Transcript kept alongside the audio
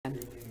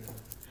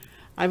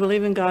I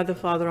believe in God the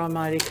Father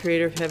Almighty,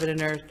 creator of heaven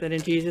and earth, and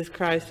in Jesus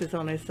Christ, his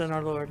only Son,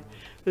 our Lord,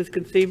 who was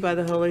conceived by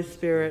the Holy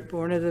Spirit,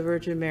 born of the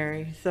Virgin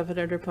Mary, suffered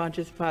under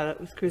Pontius Pilate,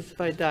 was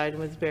crucified, died,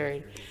 and was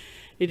buried.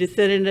 He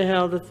descended into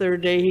hell. The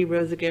third day he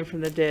rose again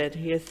from the dead.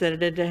 He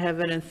ascended into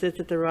heaven and sits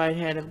at the right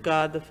hand of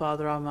God the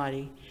Father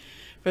Almighty.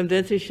 From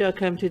thence he shall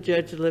come to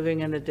judge the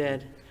living and the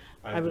dead.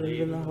 I believe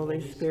in the Holy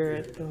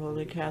Spirit, the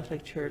Holy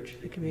Catholic Church,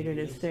 the communion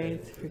of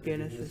saints,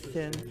 forgiveness of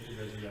sins,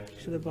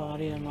 to the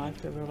body and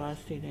life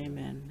everlasting.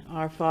 Amen.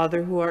 Our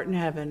Father, who art in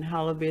heaven,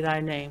 hallowed be thy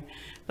name.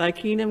 Thy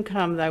kingdom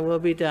come, thy will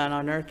be done,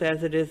 on earth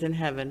as it is in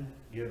heaven.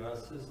 Give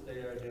us this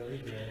day our daily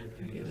bread, and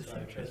Forgive us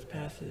our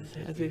trespasses,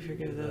 as we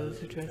forgive those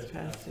who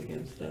trespass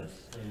against us.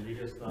 and lead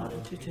us Not not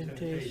into into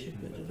temptation,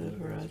 but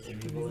deliver us from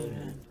evil. evil.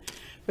 Amen.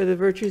 For the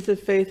virtues of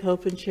faith,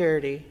 hope, and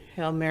charity,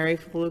 Hail Mary,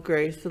 full of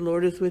grace, the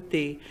Lord is with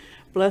thee.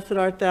 Blessed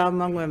art thou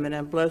among women,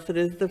 and blessed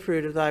is the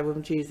fruit of thy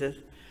womb, Jesus.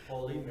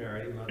 Holy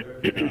Mary, Mother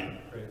of God,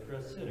 pray for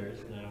us sinners,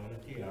 now and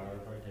at the hour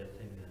of our death.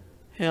 Amen.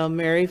 Hail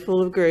Mary,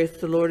 full of grace,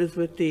 the Lord is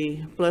with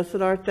thee. Blessed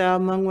art thou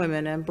among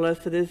women, and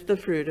blessed is the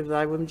fruit of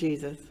thy womb,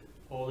 Jesus.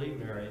 Holy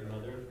Mary,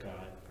 Mother of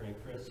God, pray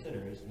for us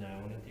sinners, now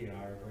and at the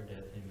hour of our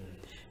death. Amen.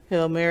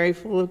 Hail Mary,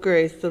 full of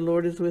grace, the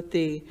Lord is with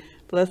thee.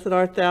 Blessed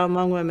art thou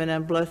among women,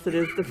 and blessed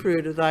is the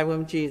fruit of thy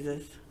womb,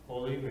 Jesus.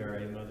 Holy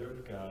Mary, Mother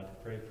of God,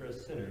 pray for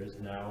us sinners,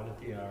 now and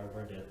at the hour of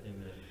our death.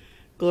 Amen.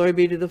 Glory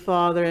be to the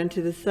Father, and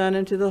to the Son,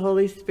 and to the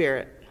Holy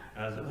Spirit.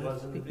 As it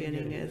was in the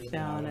beginning, is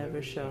now, and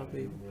ever shall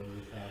be. world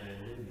without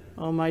end.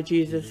 Amen. O my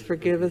Jesus,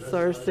 forgive us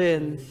our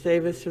sins,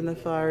 save us from the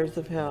fires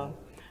of hell.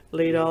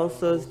 Lead all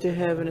souls to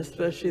heaven,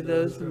 especially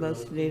those in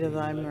most need of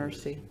thy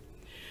mercy.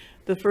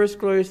 The first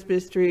glorious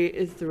mystery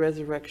is the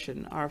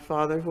resurrection. Our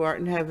Father, who art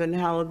in heaven,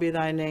 hallowed be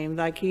thy name.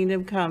 Thy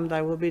kingdom come,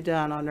 thy will be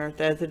done, on earth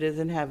as it is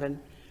in heaven.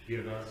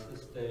 Give us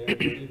this day our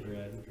daily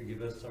bread, and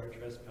forgive us our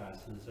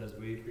trespasses, as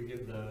we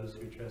forgive those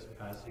who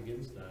trespass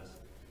against us.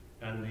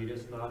 And lead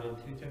us not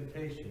into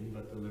temptation,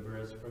 but deliver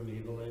us from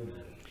evil.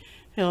 Amen.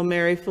 Hail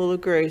Mary, full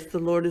of grace, the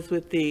Lord is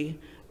with thee.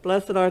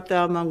 Blessed art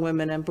thou among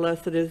women, and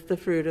blessed is the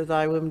fruit of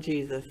thy womb,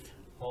 Jesus.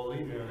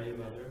 Holy Mary,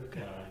 Mother of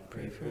God,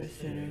 Pray for us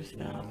sinners,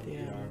 now at the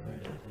hour of our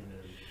death. Amen.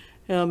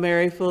 Hail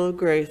Mary, full of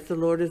grace, the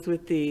Lord is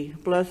with thee.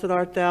 Blessed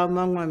art thou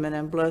among women,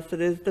 and blessed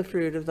is the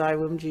fruit of thy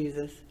womb,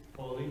 Jesus.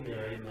 Holy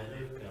Mary,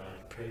 Mother of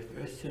God, pray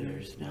for us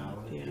sinners,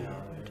 now and at the hour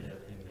of our death.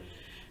 Amen.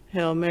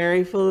 Hail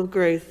Mary, full of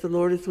grace, the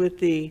Lord is with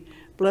thee.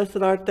 Blessed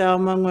art thou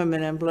among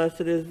women, and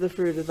blessed is the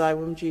fruit of thy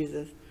womb,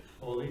 Jesus.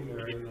 Holy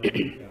Mary, Mother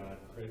of God,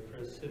 pray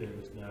for us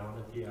sinners, now and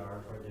at the hour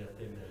of our death.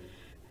 Amen.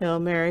 Hail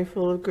Mary,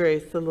 full of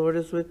grace, the Lord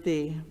is with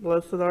thee.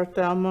 Blessed art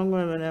thou among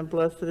women, and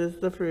blessed is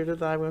the fruit of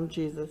thy womb,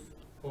 Jesus.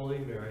 Holy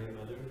Mary,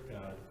 Mother of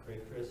God, pray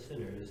for us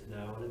sinners,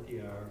 now and at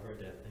the hour of our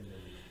death. Amen.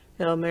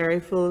 Hail Mary,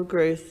 full of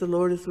grace, the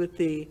Lord is with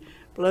thee.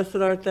 Blessed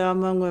art thou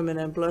among women,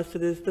 and blessed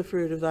is the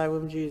fruit of thy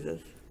womb,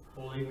 Jesus.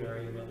 Holy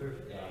Mary, Mother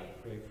of God,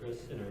 pray for us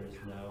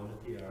sinners, now and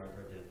at the hour of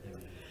our death.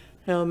 Amen.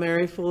 Hail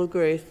Mary, full of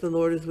grace, the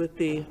Lord is with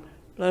thee.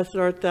 Blessed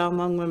art thou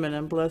among women,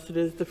 and blessed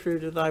is the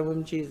fruit of thy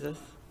womb,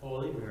 Jesus.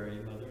 Holy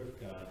Mary, Mother of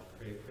God,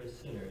 pray for us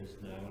sinners,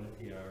 now and at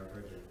the hour of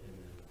our death.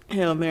 Amen.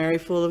 Hail Mary,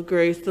 full of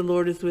grace, the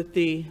Lord is with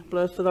thee.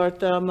 Blessed art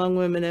thou among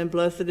women, and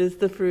blessed is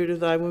the fruit of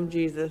thy womb,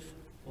 Jesus.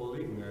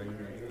 Holy Mary,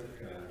 Mother of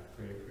God,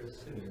 pray for us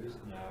sinners,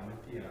 now and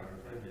at the hour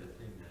of our death.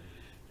 Amen.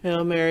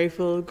 Hail Mary,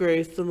 full of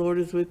grace, the Lord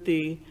is with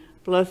thee.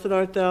 Blessed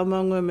art thou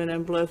among women,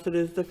 and blessed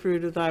is the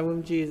fruit of thy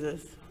womb,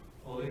 Jesus.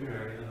 Holy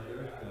Mary,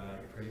 Mother of God,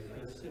 pray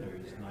for us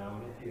sinners, now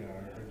and at the hour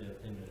of our death.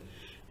 Amen.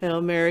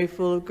 Hail Mary,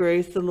 full of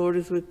grace, the Lord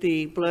is with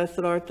thee. Blessed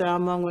art thou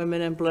among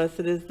women, and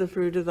blessed is the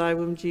fruit of thy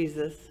womb,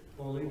 Jesus.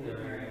 Holy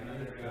Mary,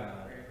 Mother of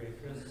God, pray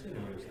for us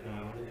sinners,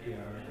 now and at the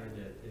hour of our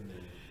death.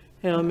 Amen.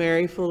 Hail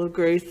Mary, full of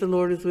grace, the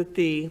Lord is with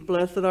thee.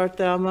 Blessed art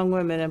thou among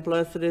women, and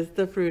blessed is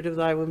the fruit of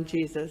thy womb,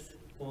 Jesus.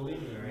 Holy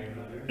Mary,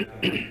 Mother of God,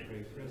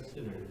 pray for us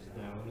sinners,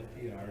 now and at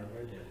the hour of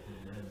our death.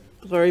 Amen.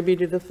 Glory be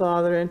to the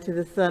Father, and to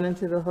the Son, and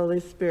to the Holy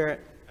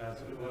Spirit. As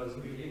it was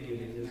in the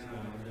beginning, is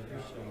now, and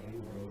ever shall be,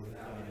 world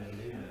without end.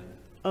 Amen.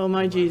 O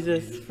my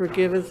Jesus,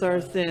 forgive us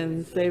our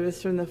sins, save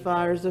us from the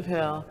fires of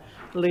hell.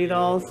 Lead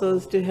all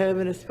souls to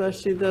heaven,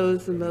 especially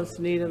those in most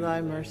need of thy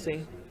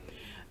mercy.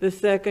 The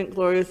second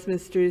glorious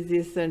mystery is the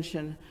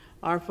Ascension.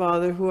 Our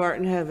Father, who art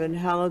in heaven,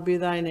 hallowed be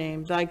thy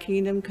name. Thy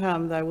kingdom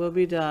come, thy will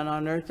be done,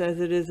 on earth as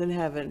it is in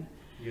heaven.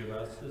 Give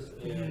us this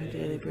day Our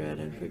daily bread,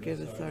 and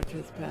forgive us our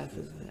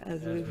trespasses,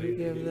 as we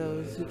forgive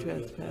those who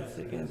trespass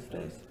against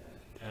us.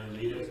 and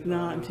lead us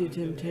Not into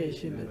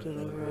temptation, but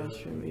deliver us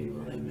from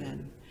evil.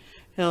 Amen.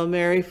 Hail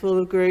Mary, full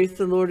of grace,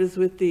 the Lord is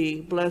with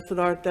thee. Blessed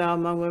art thou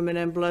among women,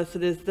 and blessed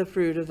is the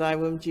fruit of thy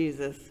womb,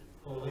 Jesus.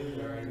 Holy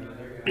Mary,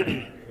 Mother of God,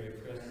 pray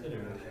for us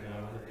sinners,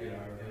 now and at the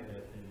hour of our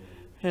death. Amen.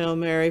 Hail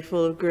Mary,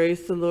 full of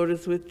grace, the Lord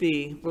is with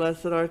thee.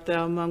 Blessed art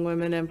thou among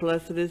women, and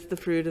blessed is the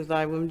fruit of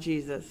thy womb,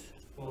 Jesus.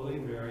 Holy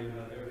Mary,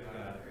 Mother of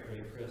God,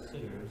 pray for us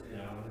sinners,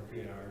 now and at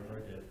the hour of our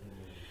death.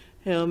 Amen.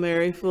 Hail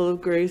Mary, full of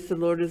grace, the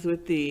Lord is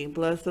with thee.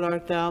 Blessed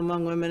art thou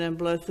among women, and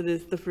blessed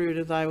is the fruit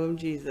of thy womb,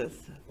 Jesus.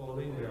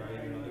 Holy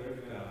Mary, Mother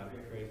of God,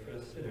 pray for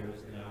us sinners,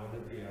 now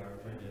and at the hour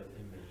of our death.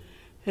 Amen.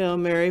 Hail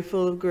Mary,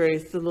 full of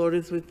grace, the Lord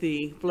is with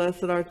thee.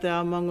 Blessed art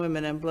thou among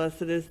women, and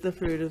blessed is the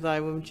fruit of thy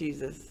womb,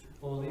 Jesus.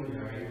 Holy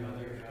Mary,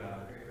 Mother of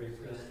God, pray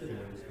for us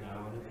sinners,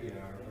 now and at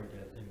the hour of our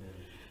death. Amen.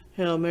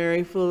 Hail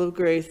Mary, full of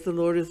grace, the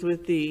Lord is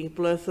with thee.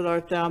 Blessed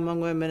art thou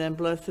among women, and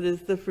blessed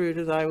is the fruit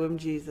of thy womb,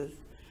 Jesus.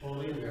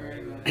 Holy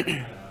Mary, Mother of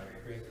God,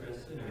 pray for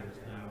us sinners,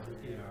 now and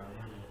at the hour of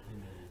our death.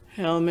 Amen.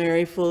 Hail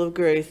Mary, full of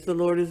grace, the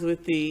Lord is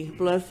with thee.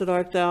 Blessed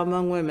art thou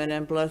among women,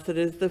 and blessed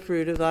is the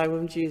fruit of thy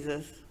womb,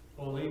 Jesus.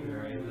 Holy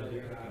Mary,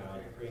 Mother of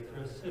God, pray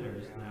for us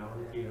sinners, now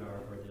and at the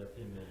hour of our death.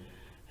 Amen.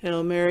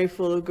 Hail Mary,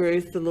 full of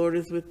grace, the Lord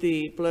is with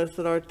thee. Blessed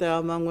art thou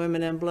among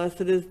women, and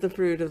blessed is the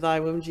fruit of thy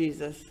womb,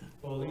 Jesus.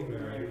 Holy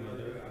Mary,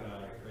 Mother of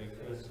God, pray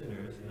for us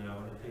sinners, now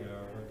and at the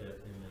hour of our death.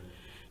 Amen.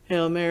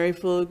 Hail Mary,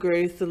 full of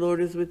grace, the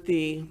Lord is with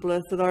thee.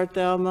 Blessed art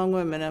thou among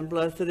women, and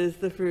blessed is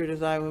the fruit of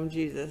thy womb,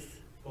 Jesus.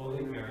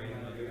 Holy Mary,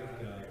 Mother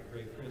of God,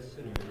 pray for us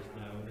sinners,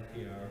 now and at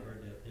the hour of our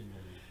death. Amen.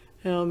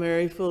 Hail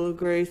Mary, full of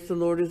grace, the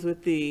Lord is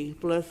with thee.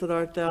 Blessed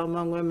art thou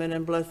among women,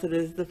 and blessed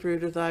is the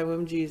fruit of thy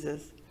womb,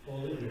 Jesus.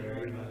 Holy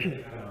Mary, Mother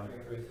of God,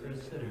 pray for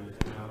us sinners,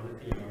 now and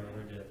at the hour of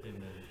our death.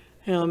 Amen.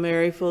 Hail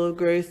Mary, full of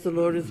grace, the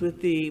Lord is with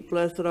thee.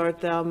 Blessed art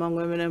thou among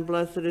women, and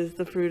blessed is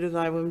the fruit of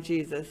thy womb,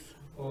 Jesus.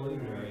 Holy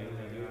Mary,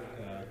 Mother of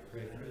God,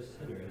 pray for us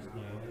sinners,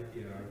 now and at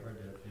the hour of our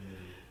death. Amen.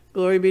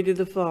 Glory be to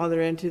the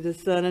Father, and to the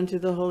Son, and to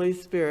the Holy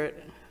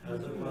Spirit.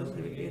 As it was in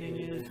the beginning,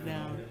 Is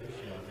now, and ever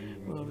shall be,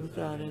 world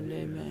without end.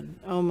 Amen.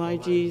 O my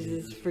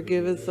Jesus,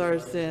 forgive us our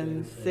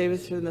sins, save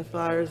us from the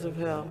fires of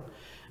hell.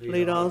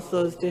 Lead all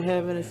souls to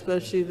heaven,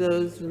 especially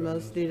those in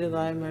most need of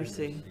thy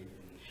mercy.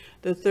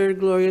 The third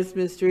glorious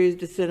mystery is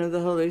descent of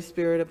the Holy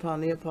Spirit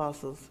upon the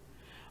apostles.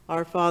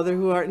 Our Father,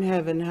 who art in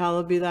heaven,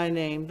 hallowed be thy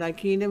name. Thy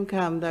kingdom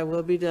come, thy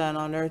will be done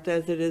on earth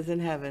as it is in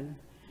heaven.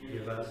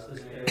 Give us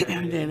this day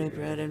Our daily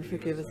bread, and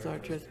forgive us our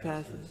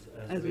trespasses,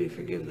 as we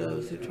forgive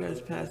those who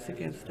trespass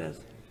against us.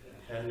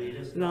 and lead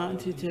us Not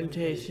into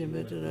temptation,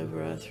 but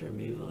deliver us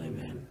from evil.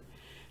 Amen.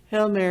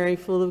 Hail Mary,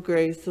 full of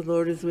grace, the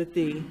Lord is with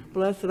thee.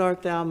 Blessed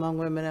art thou among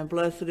women, and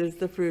blessed is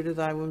the fruit of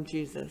thy womb,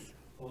 Jesus.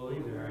 Holy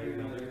Mary,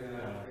 Mother of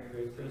God,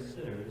 pray for us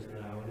sinners,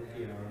 now and at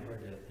the hour of our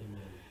death.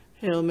 Amen.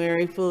 Hail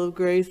Mary, full of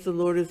grace, the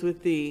Lord is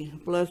with thee.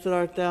 Blessed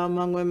art thou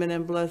among women,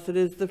 and blessed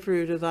is the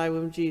fruit of thy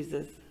womb,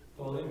 Jesus.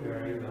 Holy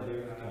Mary,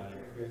 Mother of God,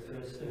 pray for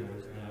us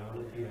sinners, now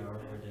and at the hour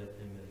of our death.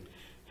 Amen.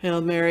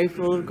 Hail Mary,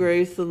 full of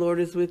grace, the Lord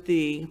is with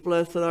thee.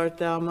 Blessed art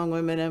thou among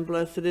women, and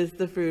blessed is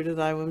the fruit of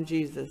thy womb,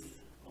 Jesus.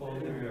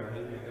 Holy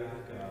Mary, Mother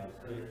of God,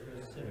 pray for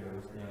us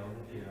sinners, now and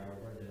at the hour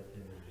of our death.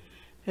 Amen.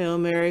 Hail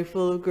Mary,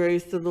 full of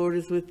grace, the Lord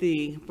is with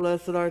thee.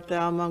 Blessed art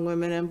thou among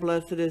women, and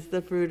blessed is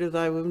the fruit of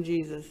thy womb,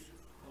 Jesus.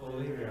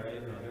 Holy Mary,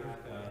 Mother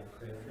of God,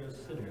 pray for us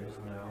sinners,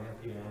 now and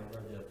at the hour of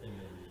our death.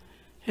 Amen.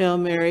 Hail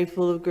Mary,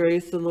 full of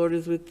grace, the Lord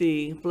is with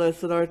thee.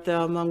 Blessed art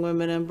thou among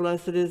women, and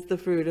blessed is the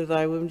fruit of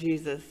thy womb,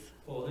 Jesus.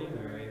 Holy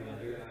Mary,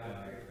 Mother of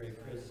God, pray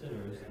for us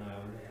sinners,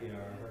 now and at the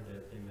hour of our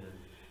death. Amen.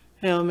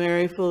 Hail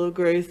Mary, full of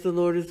grace, the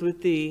Lord is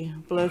with thee.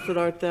 Blessed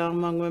art thou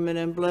among women,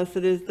 and blessed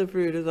is the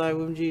fruit of thy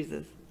womb,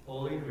 Jesus.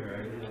 Holy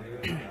Mary, Mother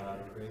of God,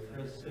 pray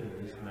for us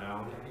sinners,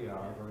 now and at the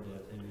hour of our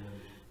death.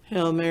 Amen.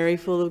 Hail Mary,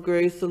 full of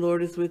grace, the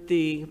Lord is with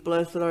thee.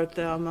 Blessed art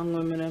thou among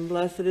women, and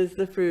blessed is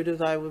the fruit of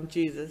thy womb,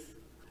 Jesus.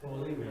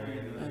 Holy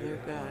Mary, Mother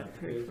of God,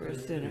 pray for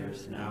us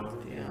sinners, now and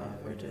at the hour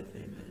of our death.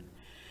 Amen.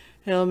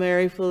 Hail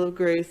Mary, full of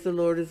grace, the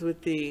Lord is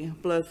with thee.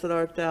 Blessed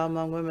art thou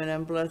among women,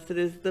 and blessed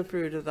is the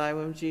fruit of thy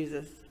womb,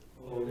 Jesus.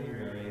 Holy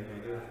Mary,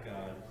 Mother of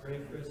God, pray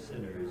for us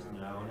sinners,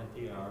 now and at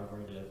the hour of our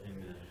death.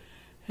 Amen.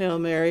 Hail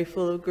Mary,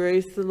 full of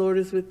grace, the Lord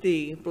is with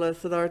thee.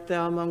 Blessed art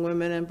thou among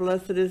women, and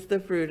blessed is the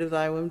fruit of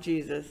thy womb,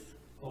 Jesus.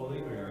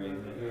 Holy Mary,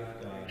 Mother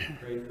of God,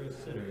 pray for us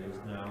sinners,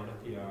 now and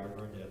at the hour of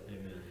our death.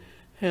 Amen.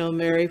 Hail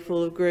Mary,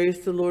 full of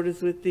grace, the Lord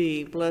is with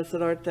thee. Blessed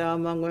art thou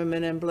among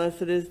women, and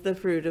blessed is the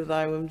fruit of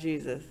thy womb,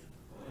 Jesus.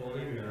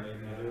 Holy Mary,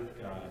 Mother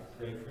of God,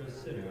 pray for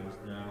us sinners,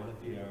 now and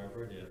at the hour of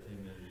our death.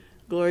 Amen.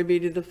 Glory be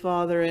to the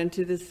Father, and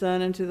to the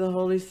Son, and to the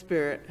Holy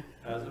Spirit.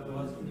 As it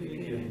was in the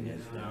beginning,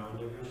 is now,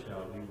 and ever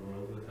shall be,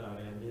 world without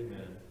end.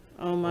 Amen.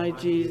 O my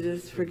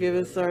Jesus, forgive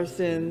us our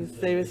sins,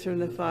 save us from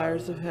the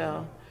fires of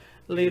hell.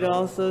 Lead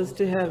all souls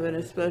to heaven,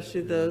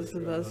 especially those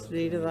in most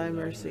need of thy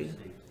mercy.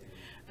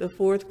 The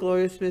fourth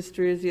glorious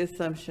mystery is the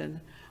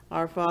Assumption.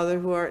 Our Father,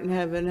 who art in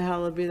heaven,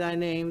 hallowed be thy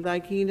name. Thy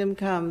kingdom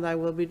come, thy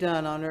will be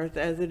done on earth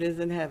as it is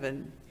in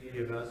heaven.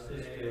 Give us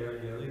this day our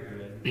daily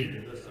bread, and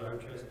forgive us our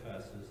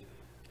trespasses,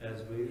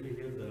 as we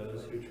forgive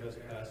those who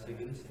trespass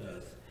against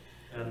us.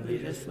 And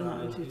Lead us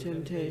not into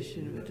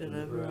temptation, but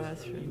deliver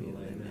us from evil.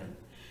 Amen.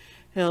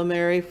 Hail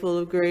Mary, full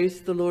of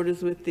grace, the Lord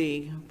is with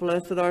thee.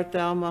 Blessed art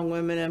thou among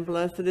women, and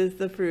blessed is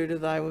the fruit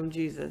of thy womb,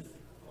 Jesus.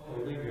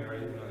 Holy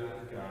Mary, Mother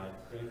of God,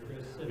 pray for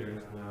us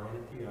sinners, now and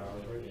at the hour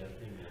of our death.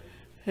 Amen.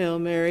 Hail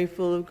Mary,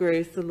 full of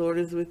grace, the Lord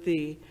is with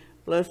thee.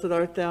 Blessed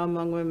art thou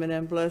among women,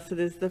 and blessed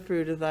is the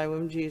fruit of thy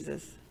womb,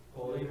 Jesus.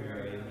 Holy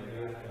Mary,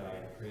 Mother of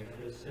God, pray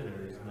for us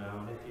sinners,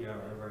 now and at the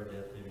hour of our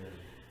death. Amen.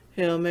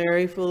 Hail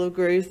Mary, full of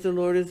grace, the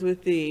Lord is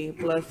with thee.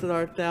 Blessed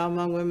art thou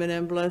among women,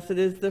 and blessed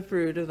is the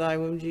fruit of thy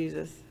womb,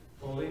 Jesus.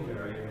 Holy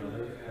Mary,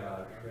 Mother of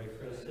God, pray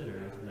for us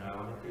sinners,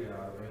 now and at the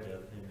hour of our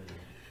death. Amen.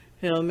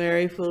 Hail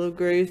Mary, full of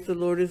grace, the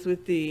Lord is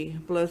with thee.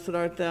 Blessed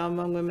art thou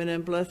among women,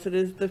 and blessed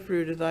is the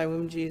fruit of thy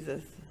womb,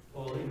 Jesus.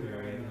 Holy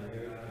Mary,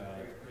 Mother of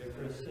God, pray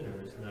for us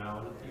sinners, now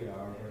and at the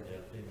hour of our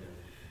death. Amen.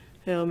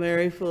 Hail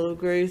Mary, full of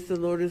grace, the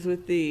Lord is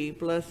with thee.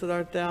 Blessed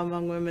art thou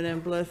among women,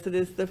 and blessed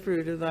is the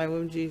fruit of thy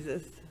womb,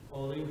 Jesus.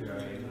 Holy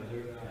Mary, Mother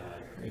of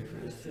God, pray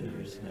for us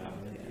sinners, now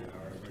and at the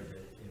hour of our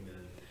death.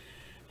 Amen.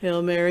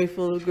 Hail Mary,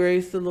 full of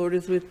grace, the Lord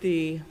is with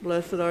thee.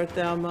 Blessed art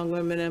thou among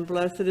women, and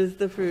blessed is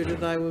the fruit of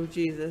thy womb,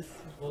 Jesus.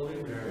 Holy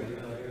Mary,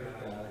 Mother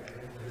of God,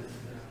 pray for us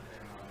sinners.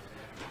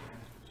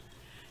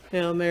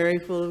 Hail Mary,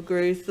 full of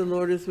grace, the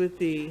Lord is with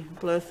thee.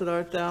 Blessed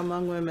art thou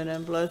among women,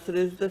 and blessed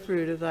is the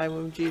fruit of thy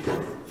womb,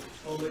 Jesus.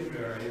 Holy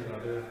Mary,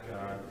 Mother of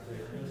God, pray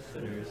for us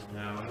sinners,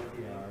 now and at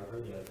the hour of our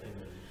death.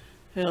 Amen.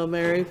 Hail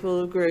Mary,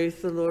 full of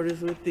grace, the Lord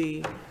is with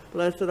thee.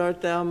 Blessed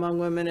art thou among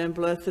women, and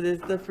blessed is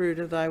the fruit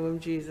of thy womb,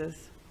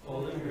 Jesus.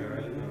 Holy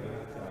Mary, Mother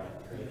of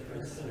God, pray for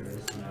us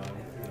sinners, now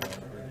and at the hour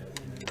of our death.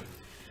 Amen.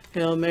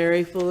 Hail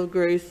Mary, full of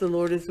grace, the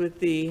Lord is with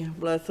thee.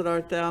 Blessed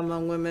art thou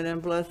among women,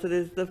 and blessed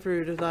is the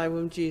fruit of thy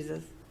womb,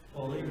 Jesus.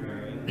 Holy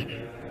Mary, Mother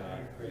of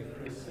God, pray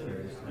for us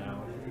sinners,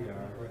 now and at the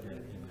hour of our death.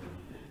 Amen.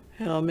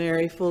 Hail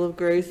Mary, full of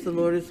grace, the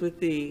Lord is with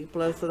thee.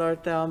 Blessed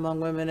art thou among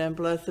women, and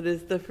blessed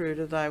is the fruit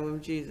of thy womb,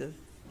 Jesus.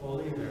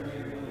 Holy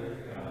Mary, Mother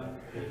of God,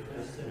 pray for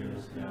us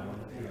sinners, now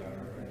and at the hour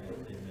of our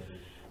death. Amen.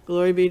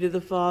 Glory be to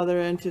the Father,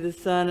 and to the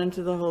Son, and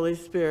to the Holy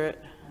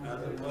Spirit. As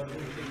it was in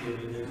the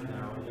beginning, is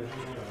now, and ever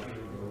shall be,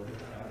 world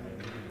without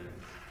end.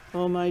 Amen.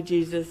 O my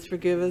Jesus,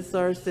 forgive us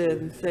our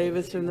sins, save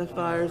us from the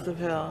fires of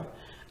hell.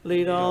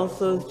 Lead all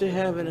souls to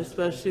heaven,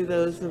 especially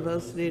those in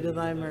most need of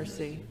thy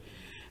mercy.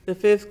 The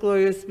fifth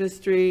glorious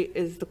mystery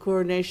is the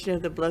coronation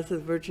of the Blessed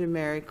Virgin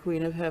Mary,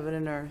 Queen of heaven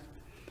and earth.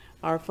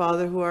 Our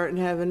Father, who art in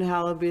heaven,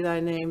 hallowed be thy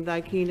name.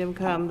 Thy kingdom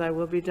come, thy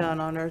will be done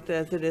on earth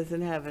as it is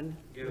in heaven.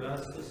 Give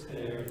us this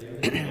day our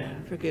daily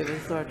bread. Forgive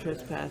us our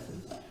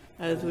trespasses,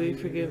 as we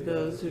forgive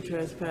those who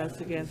trespass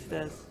against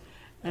us.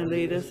 And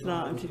lead us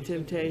not into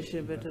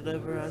temptation, but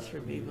deliver us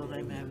from evil.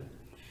 Amen.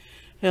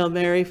 Hail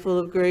Mary, full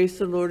of grace,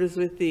 the Lord is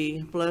with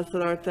thee. Blessed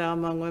art thou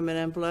among women,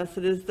 and blessed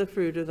is the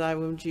fruit of thy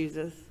womb,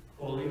 Jesus.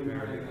 Holy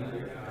Mary,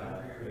 Mother of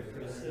God, pray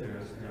for us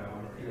sinners, now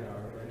and at the hour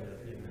of our death.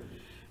 Amen.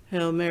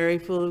 Hail Mary,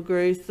 full of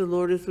grace, the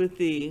Lord is with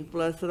thee.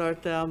 Blessed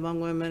art thou among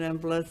women, and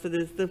blessed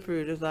is the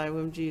fruit of thy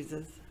womb,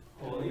 Jesus.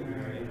 Holy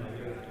Mary,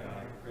 Mother of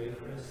God, pray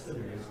for us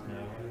sinners,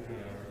 now and at the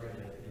hour of our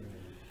death.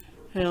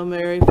 Amen. Hail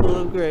Mary, full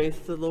of grace,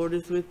 the Lord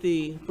is with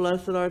thee.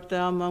 Blessed art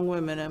thou among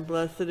women, and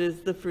blessed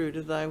is the fruit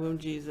of thy womb,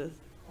 Jesus.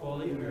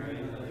 Holy Mary,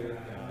 Mother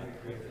of God,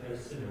 pray for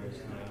us sinners,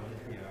 now and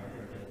at the hour of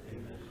our death.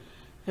 Amen.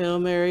 Hail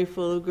Mary,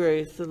 full of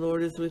grace, the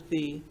Lord is with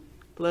thee.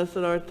 Blessed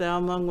art thou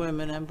among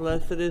women, and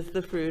blessed is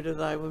the fruit of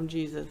thy womb,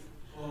 Jesus.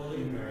 Holy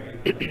Mary,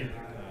 Mother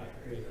of God,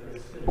 pray for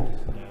us sinners,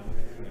 now and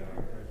at the hour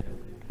of our death.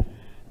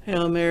 Amen.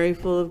 Hail Mary,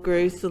 full of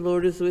grace, the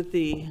Lord is with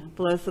thee.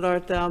 Blessed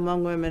art thou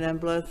among women, and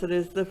blessed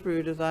is the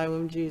fruit of thy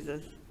womb, Jesus.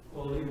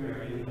 Holy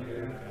Mary,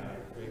 Mother of God,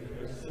 pray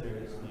for us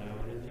sinners, now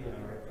and at the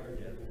hour of our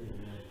death.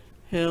 Amen.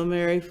 Hail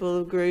Mary, full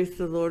of grace,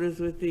 the Lord is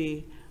with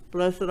thee.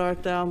 Blessed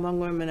art thou among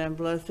women, and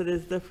blessed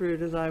is the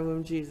fruit of thy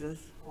womb, Jesus.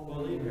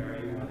 Holy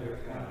Mary, Mother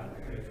of God,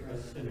 pray for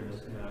us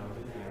sinners, now and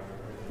at the hour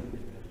of our death.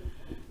 Amen.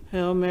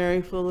 Hail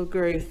Mary, full of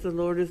grace, the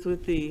Lord is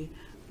with thee.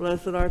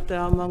 Blessed art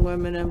thou among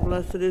women, and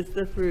blessed is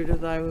the fruit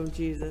of thy womb,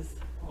 Jesus.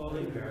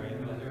 Holy Mary,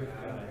 Mother of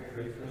God,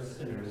 pray for us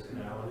sinners,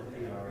 now and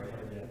at the hour of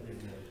our death.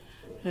 Amen.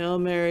 Hail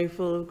Mary,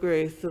 full of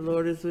grace, the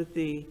Lord is with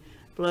thee.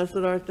 Blessed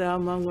art thou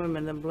among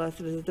women, and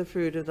blessed is the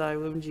fruit of thy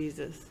womb,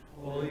 Jesus.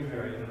 Holy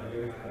Mary,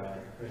 Mother of God,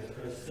 pray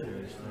for us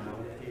sinners, now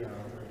and at the hour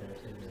of our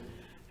death. Amen.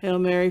 Hail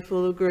Mary,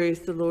 full of grace,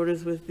 the Lord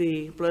is with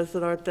thee. Blessed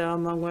art thou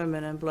among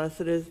women, and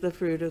blessed is the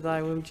fruit of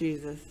thy womb,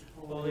 Jesus.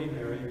 Holy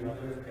Mary,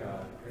 Mother of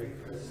God, pray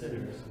for us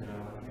sinners,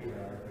 now and at the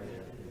hour of our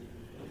death.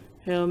 Amen.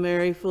 Hail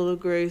Mary, full of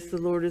grace, the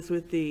Lord is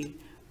with thee.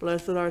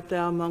 Blessed art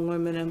thou among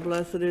women, and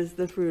blessed is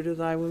the fruit of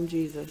thy womb,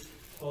 Jesus.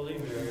 Holy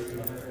Mary,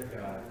 Mother of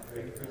God,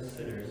 pray for us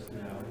sinners,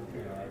 now and at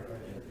the hour of our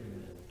death.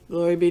 Amen.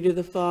 Glory be to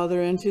the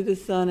Father, and to the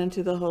Son, and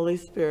to the Holy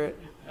Spirit.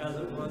 As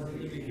it was in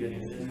the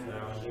beginning, is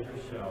now, and ever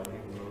shall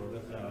be, world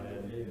without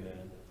end.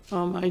 Amen.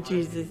 O my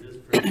Jesus,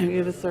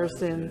 forgive us our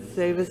sins,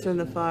 save us from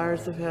the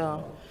fires of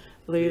hell.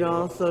 Lead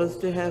all souls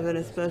to heaven,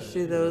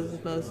 especially those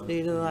in most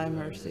need of thy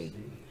mercy.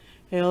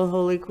 Hail,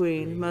 Holy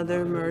Queen,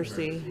 Mother of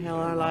mercy, hail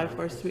our life,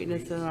 our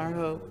sweetness, and our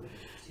hope.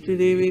 To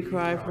thee we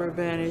cry for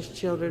banished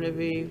children of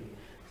Eve.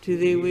 To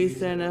thee we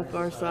send up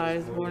our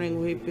sighs, mourning,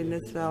 weeping in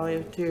this valley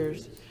of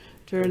tears.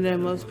 Turn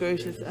then, most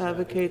gracious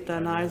Advocate,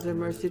 thine eyes of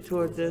mercy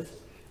towards us,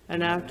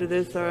 and after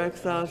this our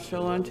exile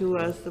show unto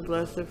us the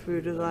blessed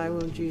fruit of thy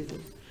womb,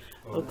 Jesus.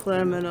 O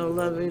clement, O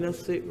loving, O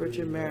sweet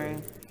Virgin Mary,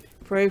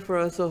 pray for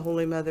us, O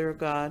Holy Mother of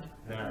God.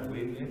 That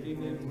we may be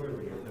made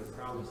worthy of the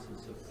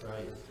promises of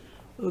Christ.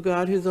 O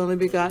God, whose only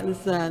begotten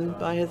Son,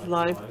 by his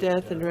life,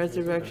 death, and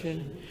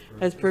resurrection,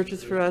 has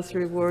purchased for us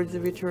rewards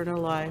of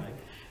eternal life,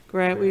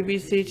 grant, we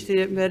beseech thee,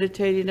 that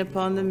meditating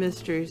upon the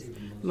mysteries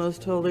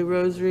Most Holy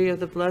Rosary of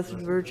the Blessed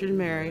Virgin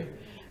Mary,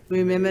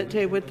 we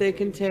imitate what they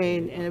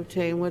contain and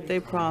obtain what they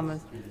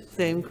promise.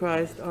 Same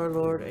Christ our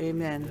Lord.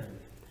 Amen.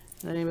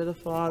 In the name of the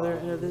Father,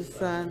 and of the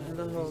Son, and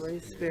of the Holy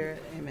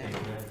Spirit. Amen.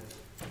 Amen.